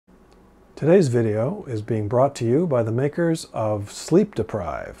Today's video is being brought to you by the makers of Sleep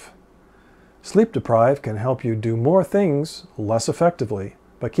Deprive. Sleep Deprive can help you do more things less effectively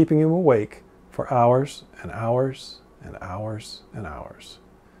by keeping you awake for hours and hours and hours and hours.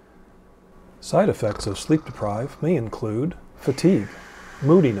 Side effects of Sleep Deprive may include fatigue,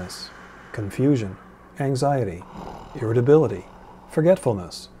 moodiness, confusion, anxiety, irritability,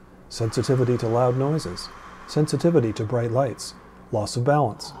 forgetfulness, sensitivity to loud noises, sensitivity to bright lights, loss of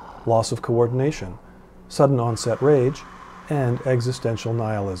balance, loss of coordination, sudden onset rage, and existential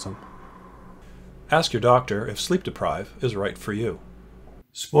nihilism. Ask your doctor if Sleep Deprive is right for you.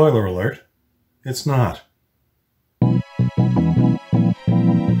 Spoiler alert, it's not.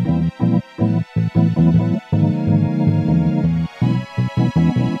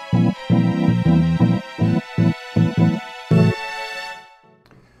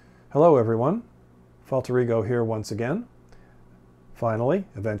 Hello everyone, Falterigo here once again. Finally,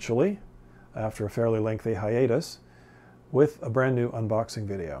 eventually, after a fairly lengthy hiatus, with a brand new unboxing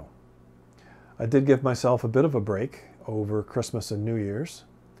video. I did give myself a bit of a break over Christmas and New Year's,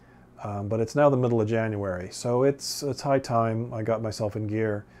 but it's now the middle of January, so it's high time I got myself in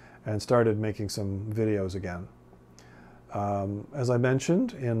gear and started making some videos again. As I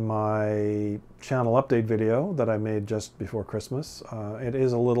mentioned in my channel update video that I made just before Christmas, it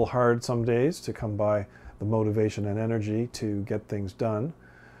is a little hard some days to come by the motivation and energy to get things done.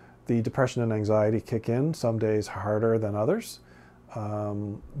 The depression and anxiety kick in some days harder than others.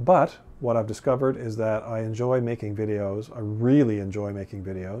 But what I've discovered is that I enjoy making videos. I really enjoy making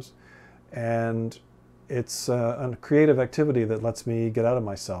videos. And it's a creative activity that lets me get out of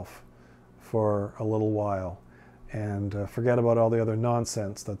myself for a little while and forget about all the other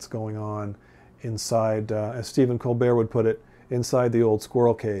nonsense that's going on inside, as Stephen Colbert would put it, inside the old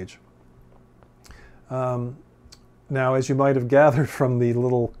squirrel cage. Now, as you might have gathered from the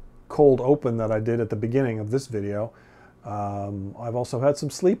little cold open that I did at the beginning of this video, I've also had some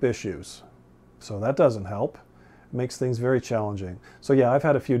sleep issues. So that doesn't help. It makes things very challenging. So yeah, I've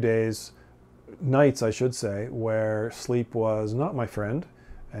had a few days, nights I should say, where sleep was not my friend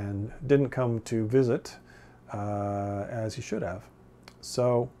and didn't come to visit as he should have.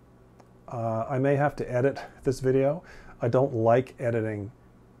 So I may have to edit this video. I don't like editing,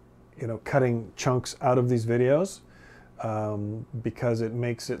 cutting chunks out of these videos because it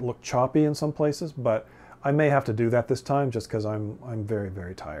makes it look choppy in some places, but I may have to do that this time just because I'm very,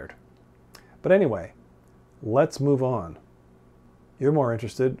 very tired. But anyway, let's move on. You're more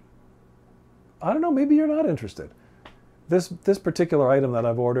interested. I don't know, maybe you're not interested. This particular item that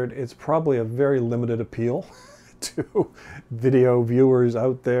I've ordered, it's probably a very limited appeal to video viewers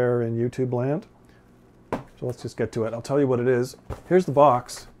out there in YouTube land. So let's just get to it. I'll tell you what it is. Here's the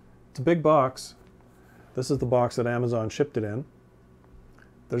box. It's a big box. This is the box that Amazon shipped it in.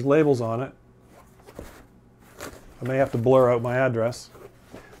 There's labels on it. I may have to blur out my address.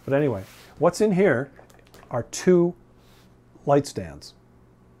 But anyway, what's in here are two light stands.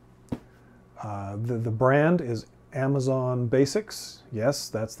 The brand is Amazon Basics. Yes,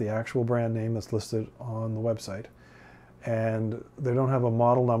 that's the actual brand name that's listed on the website. And they don't have a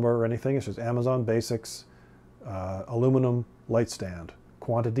model number or anything. It's just Amazon Basics aluminum light stand,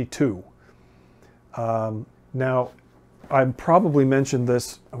 quantity 2. Now, I probably mentioned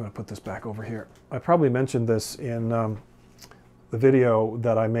this, I'm going to put this back over here. I probably mentioned this in the video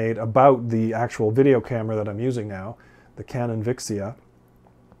that I made about the actual video camera that I'm using now, the Canon Vixia,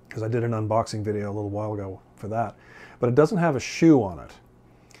 because I did an unboxing video a little while ago for that. But it doesn't have a shoe on it.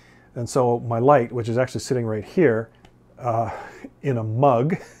 And so my light, which is actually sitting right here in a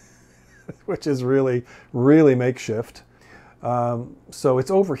mug, which is really, really makeshift. So it's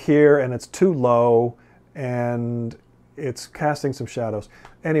over here and it's too low and it's casting some shadows.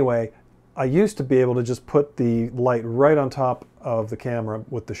 Anyway, I used to be able to just put the light right on top of the camera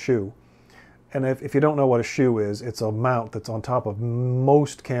with the shoe. And if you don't know what a shoe is, it's a mount that's on top of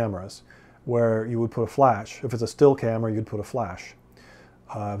most cameras where you would put a flash. If it's a still camera, you'd put a flash.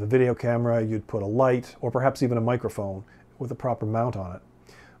 The video camera, you'd put a light or perhaps even a microphone with a proper mount on it.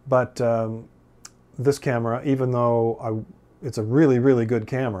 But this camera, even though it's a really, really good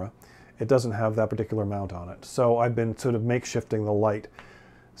camera, it doesn't have that particular mount on it. So I've been sort of makeshifting the light.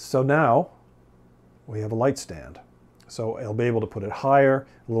 So now we have a light stand. So I'll be able to put it higher,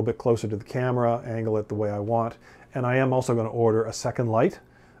 a little bit closer to the camera, angle it the way I want. And I am also going to order a second light.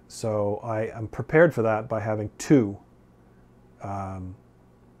 So I am prepared for that by having two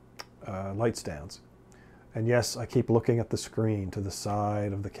light stands. And yes, I keep looking at the screen to the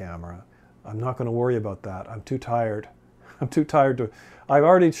side of the camera. I'm not going to worry about that. I'm too tired. I'm too tired to... I've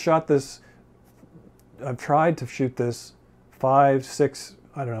already shot this... I've tried to shoot this 5, 6,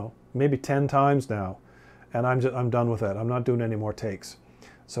 I don't know, maybe 10 times now, and I'm done with it. I'm not doing any more takes.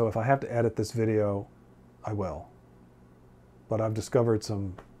 So if I have to edit this video, I will. But I've discovered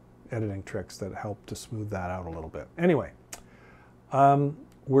some editing tricks that help to smooth that out a little bit. Anyway,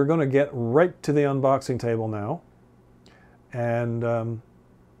 we're going to get right to the unboxing table now. And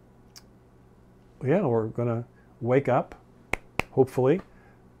yeah, we're going to wake up, hopefully,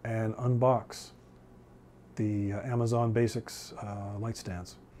 and unbox the Amazon Basics light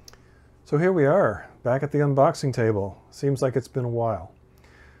stands. So here we are, back at the unboxing table. Seems like it's been a while.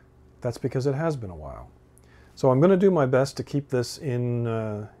 That's because it has been a while. So I'm going to do my best to keep this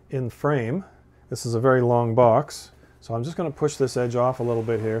in frame. This is a very long box, so I'm just going to push this edge off a little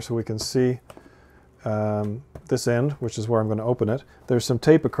bit here so we can see this end, which is where I'm going to open it. There's some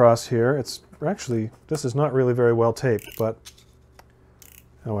tape across here. It's actually, this is not really very well taped, but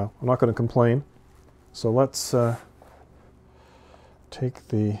oh well, I'm not going to complain. So let's take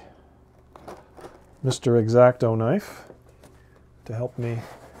the Mr. X-Acto knife to help me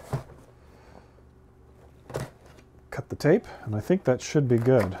cut the tape, and I think that should be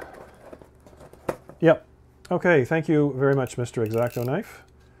good. Yep. Okay, thank you very much, Mr. X-Acto knife,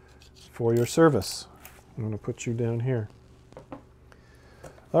 for your service. I'm going to put you down here.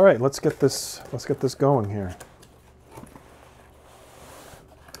 All right, let's get this going here.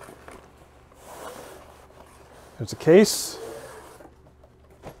 There's a case.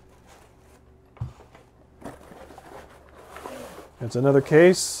 There's another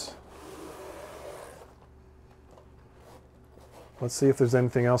case. Let's see if there's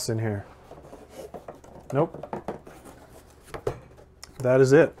anything else in here. Nope. That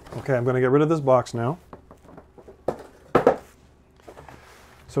is it. Okay, I'm going to get rid of this box now.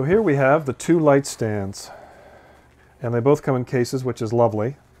 So here we have the two light stands. And they both come in cases, which is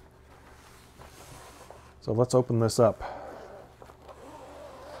lovely. So let's open this up.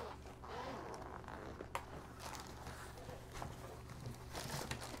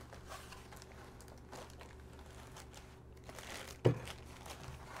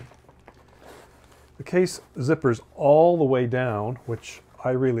 The case zippers all the way down, which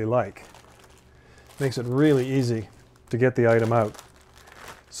I really like. Makes it really easy to get the item out.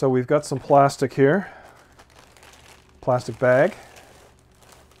 So we've got some plastic here, plastic bag.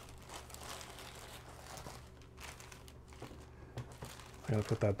 I'm going to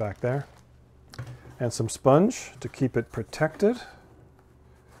put that back there. And some sponge to keep it protected.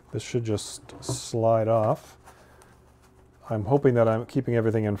 This should just slide off. I'm hoping that I'm keeping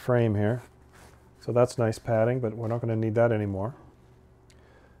everything in frame here. So that's nice padding, but we're not going to need that anymore.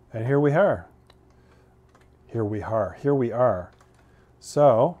 And here we are. Here we are. Here we are.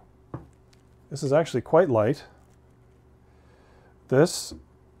 So this is actually quite light. This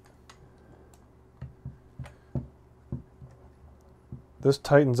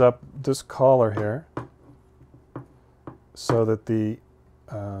tightens up this collar here so that the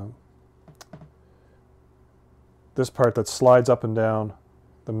this part that slides up and down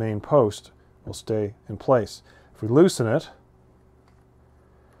the main post will stay in place. If we loosen it,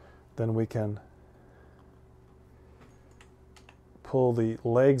 then we can pull the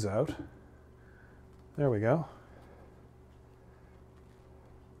legs out. There we go.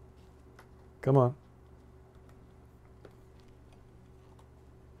 Come on.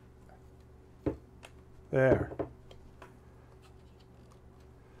 There.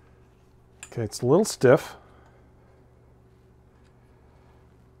 Okay, it's a little stiff.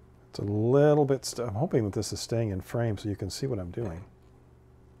 It's a little bit stiff. I'm hoping that this is staying in frame so you can see what I'm doing.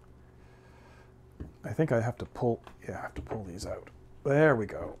 I think I have to pull, yeah, I have to pull these out. There we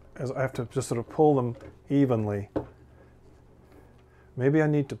go. As I have to just sort of pull them evenly. Maybe I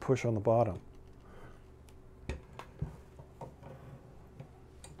need to push on the bottom.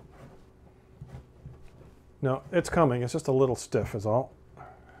 No, it's coming. It's just a little stiff is all.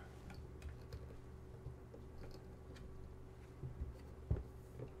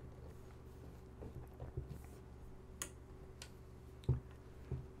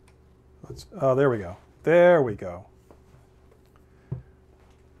 Oh, there we go. There we go.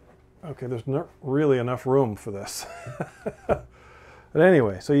 Okay, there's not really enough room for this. But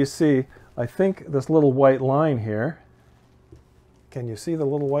anyway, so you see, I think this little white line here, can you see the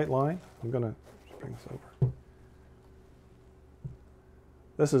little white line? I'm going to bring this over.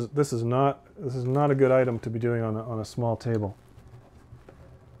 This is not a good item to be doing on a small table.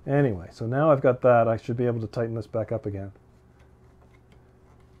 Anyway, so now I've got that, I should be able to tighten this back up again.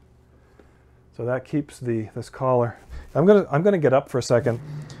 So that keeps this collar. I'm gonna get up for a second,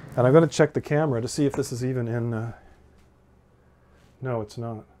 and I'm gonna check the camera to see if this is even in. No, it's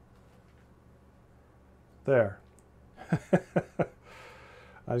not. There.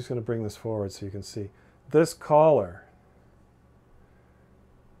 I'm just going to bring this forward so you can see. This collar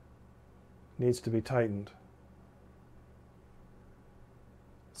needs to be tightened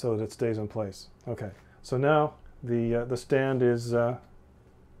so that it stays in place. Okay, so now the stand is up.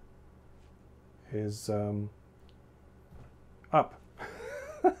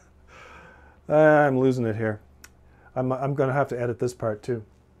 I'm losing it here. I'm going to have to edit this part too.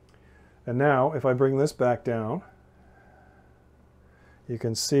 And now, if I bring this back down, you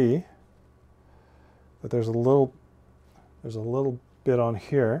can see that there's a little bit on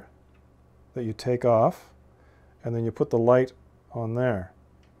here that you take off, and then you put the light on there.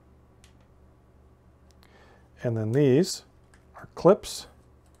 And then these are clips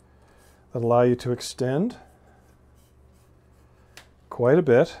that allow you to extend quite a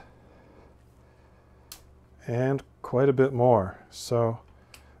bit and quite a bit more. So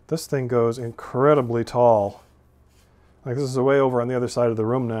this thing goes incredibly tall. Like, this is way over on the other side of the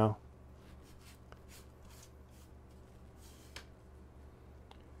room now.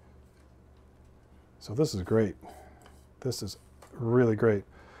 So this is great. This is really great.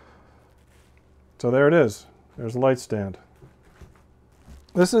 So there it is. There's a light stand.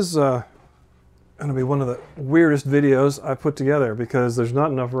 This is going to be one of the weirdest videos I've put together because there's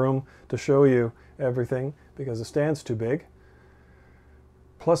not enough room to show you everything because the stand's too big.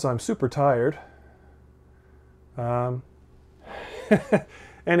 Plus, I'm super tired.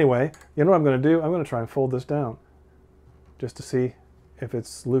 Anyway, you know what I'm going to do? I'm going to try and fold this down just to see if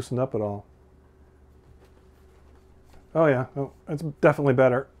it's loosened up at all. Oh yeah, oh, it's definitely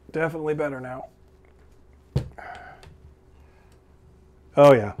better. Definitely better now.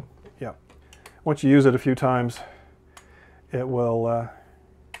 Oh yeah, yeah. Once you use it a few times, it will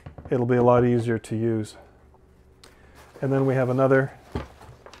it'll be a lot easier to use. And then we have another.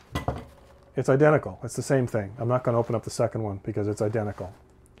 It's identical. It's the same thing. I'm not going to open up the second one because it's identical.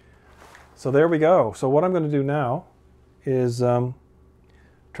 So there we go. So what I'm going to do now is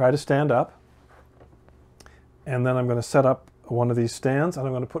try to stand up. And then I'm going to set up one of these stands and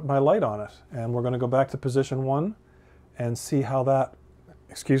I'm going to put my light on it. And we're going to go back to position 1 and see how that,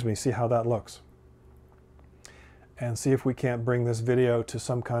 see how that looks. And see if we can't bring this video to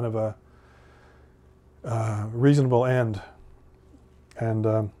some kind of a reasonable end.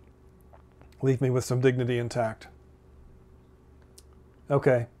 And leave me with some dignity intact.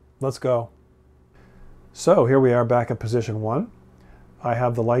 Okay, let's go. So here we are back at position 1. I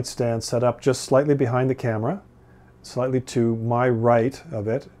have the light stand set up just slightly behind the camera, slightly to my right of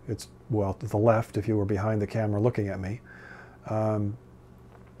it. It's, well, to the left if you were behind the camera looking at me. And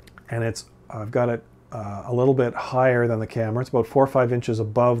I've got it a little bit higher than the camera. It's about 4 or 5 inches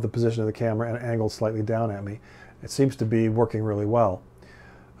above the position of the camera and angled slightly down at me. It seems to be working really well.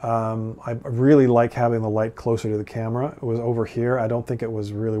 I really like having the light closer to the camera. It was over here. I don't think it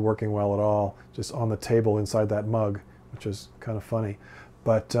was really working well at all, just on the table inside that mug, which is kind of funny.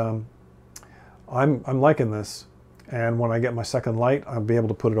 But I'm liking this. And when I get my second light, I'll be able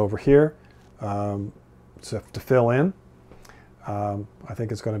to put it over here to fill in. I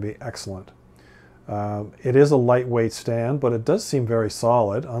think it's going to be excellent. It is a lightweight stand, but it does seem very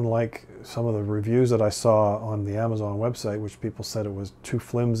solid, unlike some of the reviews that I saw on the Amazon website, which people said it was too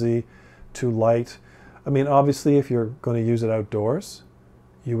flimsy, too light. I mean, obviously, if you're going to use it outdoors,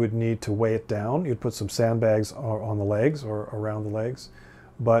 you would need to weigh it down. You'd put some sandbags on the legs or around the legs.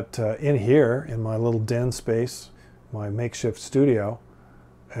 But in here, in my little den space, my makeshift studio,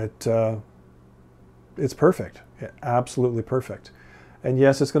 it's perfect. Absolutely perfect. And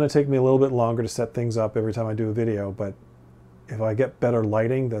yes, it's going to take me a little bit longer to set things up every time I do a video, but if I get better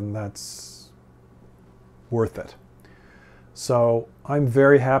lighting, then that's worth it. So I'm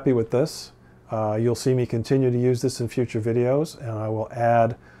very happy with this. You'll see me continue to use this in future videos, and I will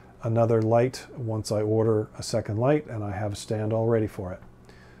add another light once I order a second light and I have a stand all ready for it.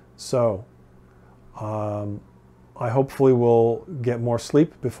 So I hopefully will get more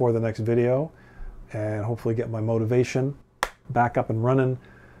sleep before the next video and hopefully get my motivation back up and running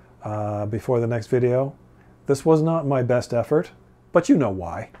before the next video. This was not my best effort, but you know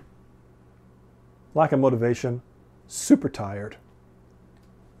why. Lack of motivation, super tired,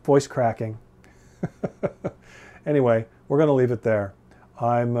 voice cracking. Anyway, we're going to leave it there.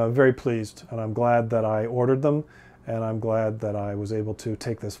 I'm very pleased, and I'm glad that I ordered them, and I'm glad that I was able to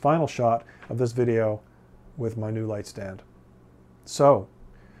take this final shot of this video with my new light stand. So,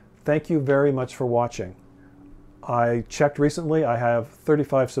 thank you very much for watching. I checked recently, I have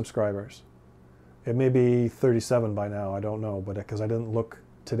 35 subscribers. It may be 37 by now, I don't know, but because I didn't look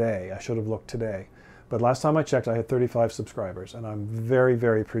today. I should have looked today. But last time I checked, I had 35 subscribers, and I'm very,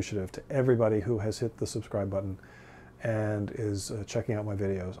 very appreciative to everybody who has hit the subscribe button and is checking out my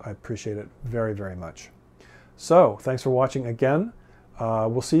videos. I appreciate it very, very much. So thanks for watching again.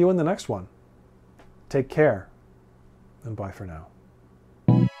 We'll see you in the next one. Take care, and bye for now.